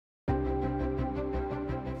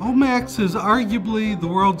OMAX is arguably the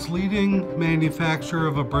world's leading manufacturer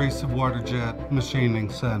of abrasive waterjet machining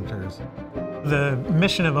centers. The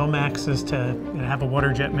mission of OMAX is to have a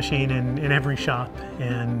waterjet machine in every shop,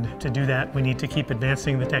 and to do that we need to keep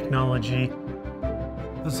advancing the technology.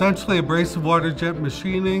 Essentially, abrasive waterjet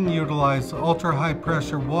machining utilizes ultra-high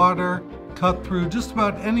pressure water, cut through just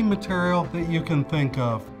about any material that you can think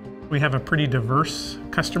of. We have a pretty diverse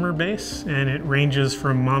customer base, and it ranges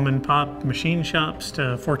from mom and pop machine shops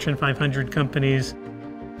to Fortune 500 companies.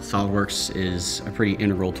 SOLIDWORKS is a pretty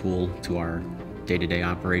integral tool to our day-to-day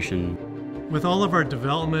operation. With all of our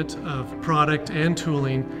development of product and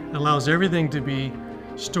tooling, it allows everything to be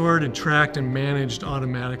stored and tracked and managed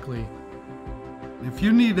automatically. If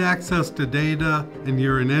you need access to data and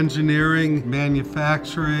you're in engineering,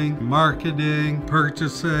 manufacturing, marketing,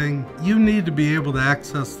 purchasing, you need to be able to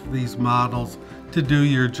access these models to do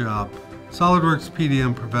your job. SOLIDWORKS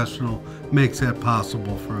PDM Professional makes that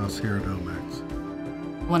possible for us here at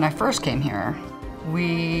OMAX. When I first came here,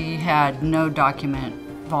 we had no document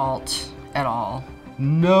vault at all.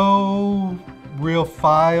 No real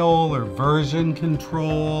file or version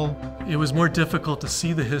control. It was more difficult to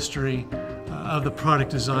see the history of the product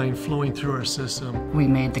design flowing through our system. We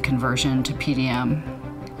made the conversion to PDM,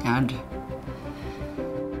 and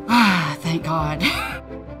thank God.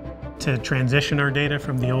 To transition our data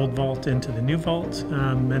from the old vault into the new vault,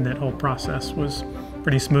 and that whole process was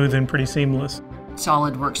pretty smooth and pretty seamless.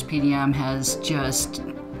 SOLIDWORKS PDM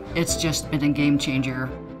it's just been a game changer.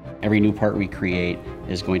 Every new part we create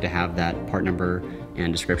is going to have that part number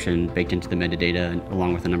and description baked into the metadata,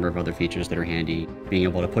 along with a number of other features that are handy. Being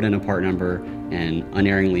able to put in a part number and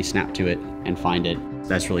unerringly snap to it and find it,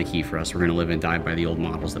 that's really key for us. We're going to live and die by the old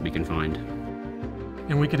models that we can find.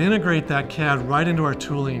 And we can integrate that CAD right into our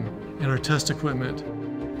tooling and our test equipment.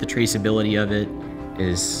 The traceability of it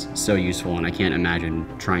is so useful, and I can't imagine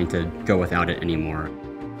trying to go without it anymore.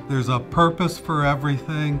 There's a purpose for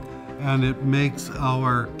everything, and it makes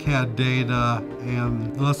our CAD data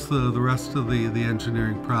and thus the rest of the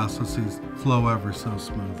engineering processes flow ever so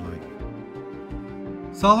smoothly.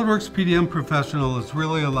 SOLIDWORKS PDM Professional has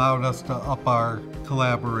really allowed us to up our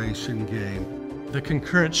collaboration game. The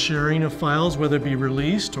concurrent sharing of files, whether it be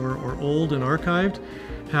released or old and archived,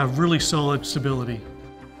 have really solid stability.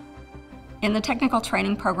 In the technical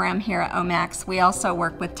training program here at OMAX, we also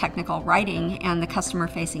work with technical writing and the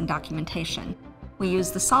customer-facing documentation. We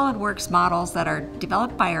use the SOLIDWORKS models that are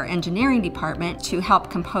developed by our engineering department to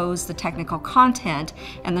help compose the technical content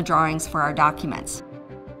and the drawings for our documents.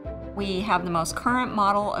 We have the most current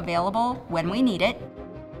model available when we need it.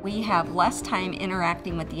 We have less time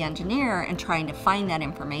interacting with the engineer and trying to find that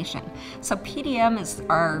information. So PDM is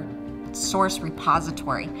our source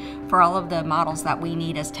repository for all of the models that we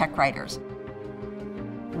need as tech writers.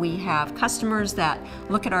 We have customers that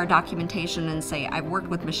look at our documentation and say, I've worked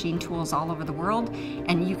with machine tools all over the world,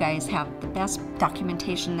 and you guys have the best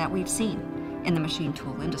documentation that we've seen in the machine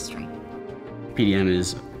tool industry. PDM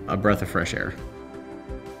is a breath of fresh air.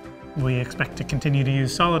 We expect to continue to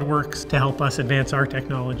use SOLIDWORKS to help us advance our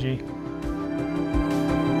technology.